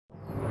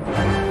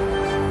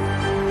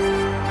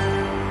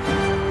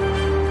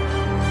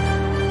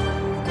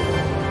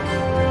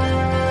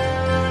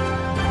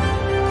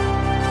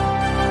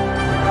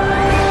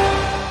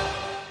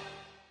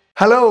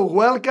Hello,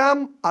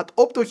 welcome at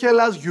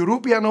Optohellas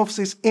European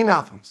offices in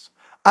Athens.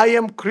 I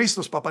am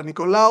Christos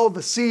Papanikolaou, the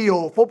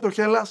CEO of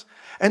Optohellas,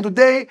 and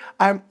today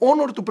I am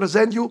honored to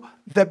present you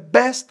the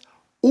best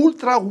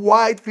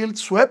ultra-wide-field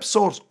swept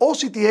source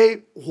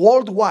OCTA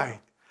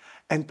worldwide.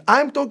 And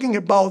I'm talking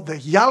about the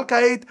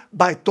Yalkaid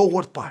by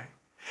TowardPi.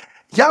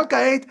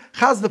 Yalkaid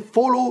has the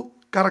following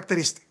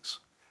characteristics: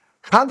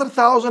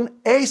 100,000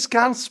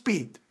 A-scan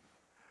speed,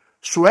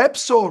 swept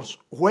source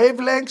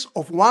wavelengths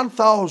of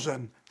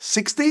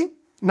 1060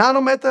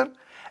 nanometer,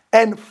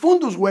 and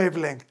Fundus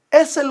Wavelength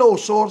SLO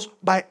source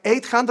by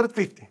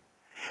 850.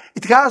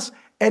 It has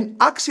an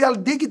axial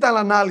digital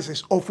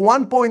analysis of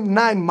 1.9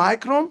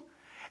 micron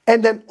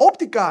and an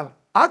optical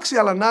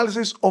axial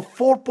analysis of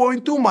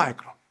 4.2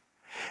 micron.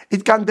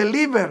 It can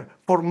deliver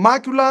for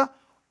macula,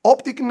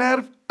 optic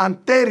nerve,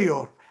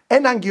 anterior,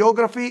 and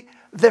angiography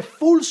the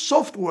full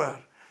software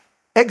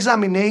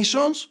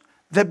examinations,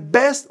 the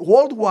best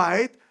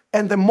worldwide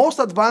and the most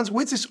advanced,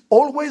 which is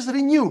always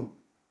renewed.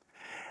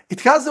 It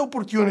has the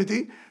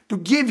opportunity to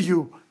give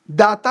you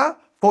data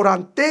for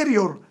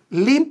anterior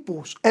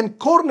limbus and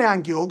cornea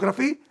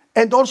angiography,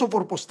 and also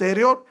for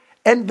posterior,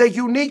 and the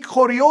unique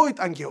choroid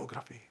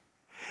angiography.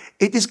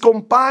 It is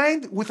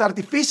combined with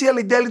artificial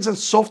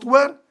intelligence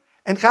software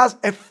and has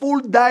a full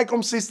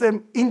Dicom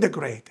System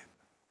Integrated.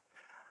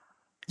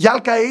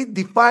 Yalkaid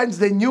defines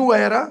the new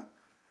era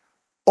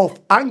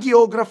of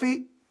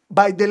angiography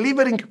by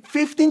delivering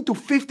 15 to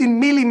 15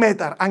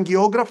 millimeter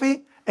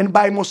angiography, and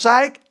by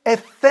Mosaic a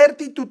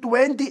 30 to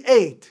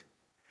 28.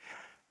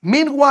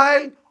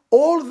 Meanwhile,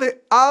 all the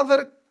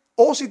other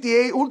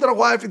OCTA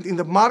ultra-widefield in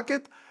the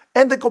market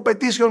and the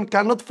competition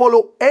cannot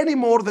follow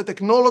anymore the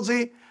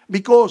technology,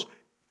 because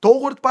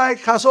TowardPi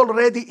has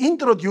already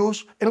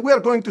introduced, and we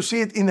are going to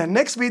see it in the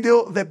next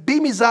video, the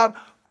BMIZAR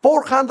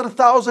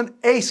 400,000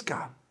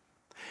 A-scan.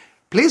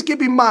 Please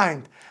keep in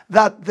mind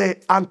that the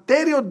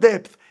anterior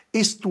depth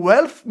is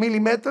 12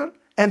 millimeter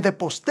and the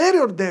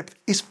posterior depth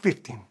is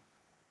 15.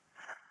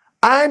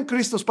 I'm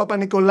Christos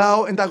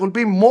Papanikolaou, and I will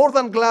be more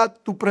than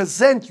glad to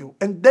present you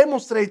and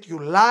demonstrate you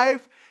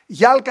live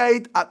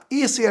Yalkaid at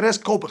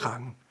ESCRS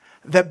Copenhagen,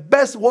 the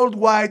best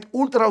worldwide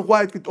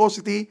ultra-widefield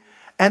OCT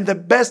and the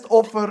best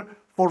offer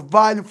for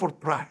value for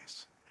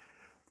price.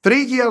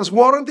 3 years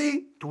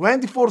warranty,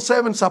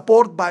 24/7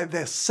 support by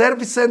the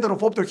service center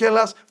of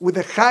Optohellas with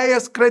the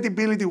highest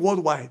credibility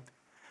worldwide.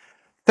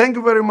 Thank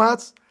you very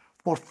much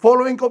for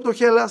following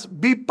Optohellas.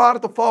 Be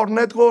part of our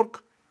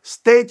network.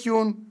 Stay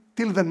tuned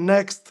till the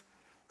next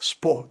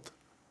spot.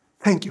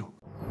 Thank you.